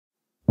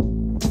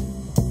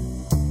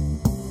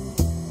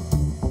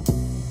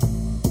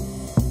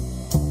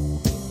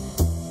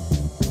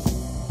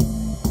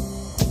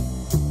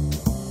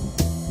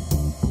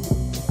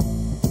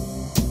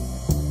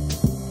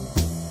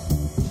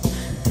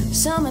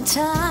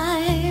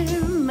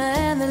Summertime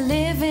and the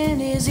living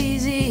is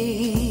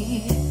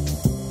easy.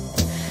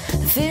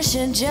 The fish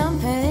are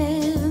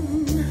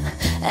jumping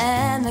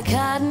and the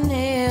cotton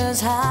is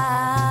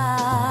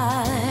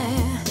high.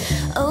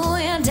 Oh,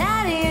 your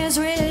daddy is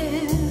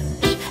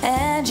rich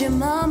and your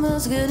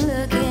mama's good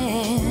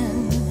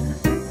looking.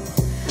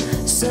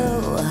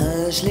 So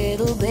hush,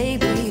 little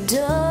baby,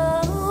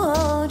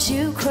 don't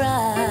you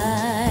cry.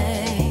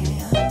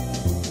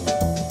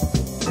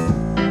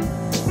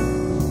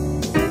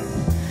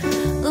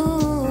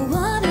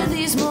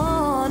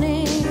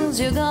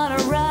 You're gonna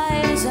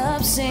rise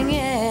up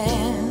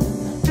singing.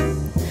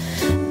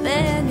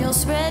 Then you'll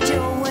spread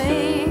your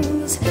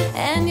wings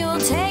and you'll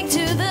take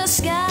to the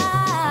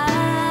sky.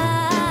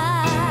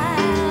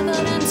 But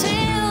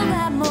until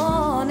that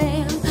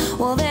morning,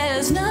 well,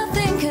 there's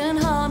nothing can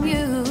harm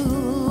you.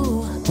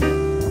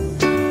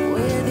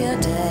 With your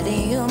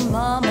daddy or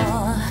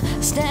mama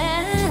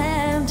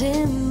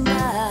standing by.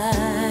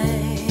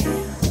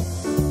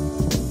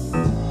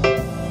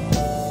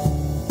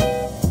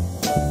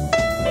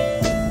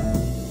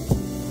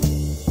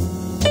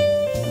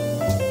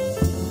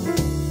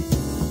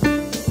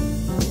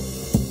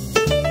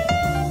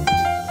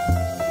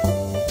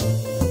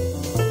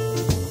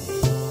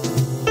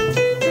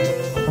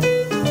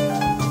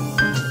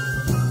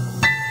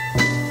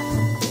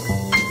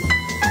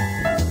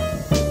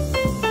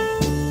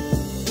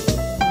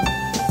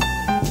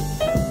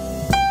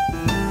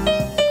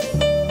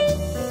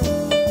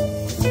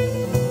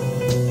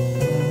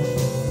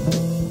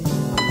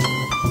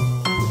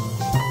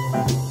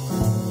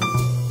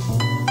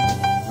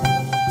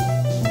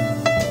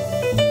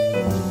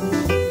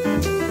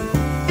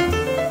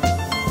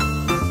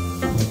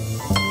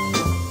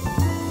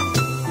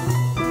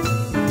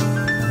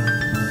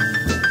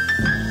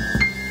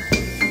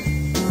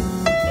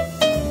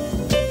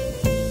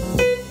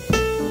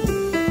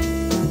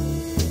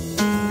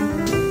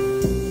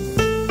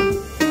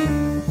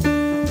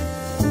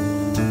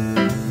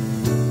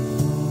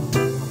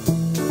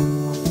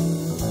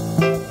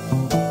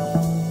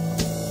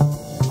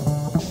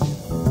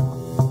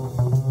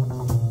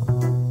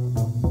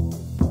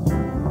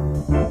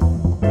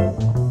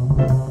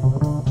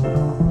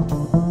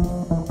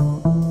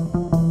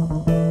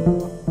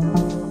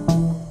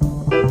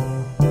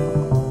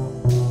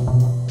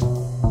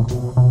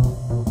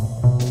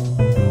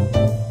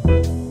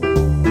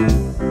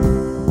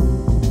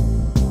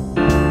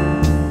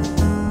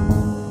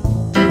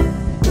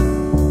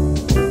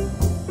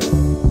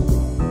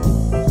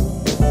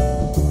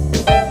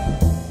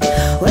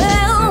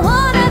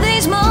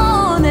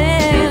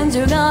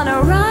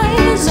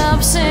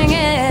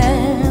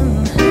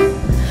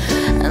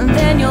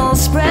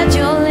 Spread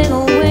your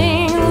little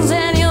wings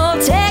and you'll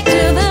take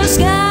to the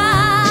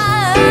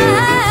sky.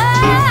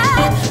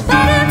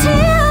 But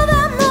until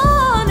the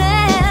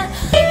morning,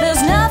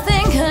 there's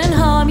nothing can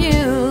harm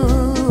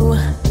you.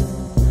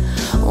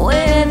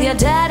 With your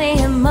daddy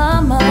and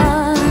mama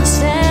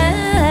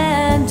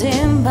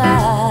standing by.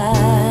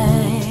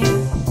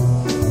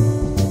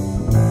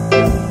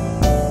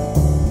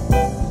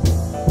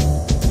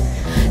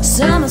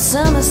 Summer,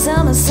 summer,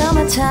 summer,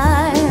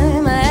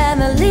 summertime,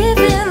 and the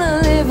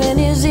living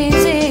is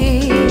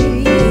easy.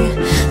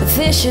 The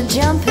fish are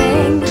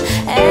jumping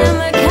and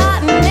the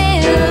cotton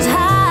is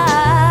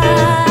high.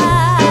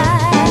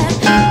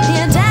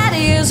 Your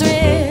daddy is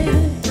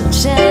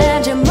rich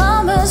and your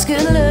mama's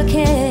good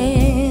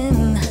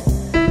looking.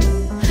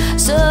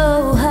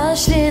 So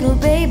hush, little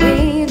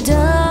baby,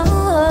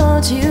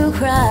 don't you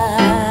cry.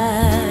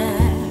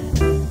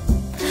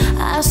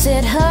 I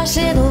said hush,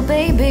 little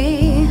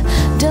baby,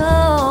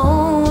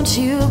 don't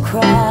you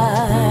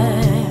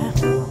cry.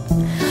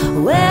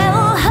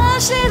 Well,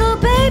 hush, little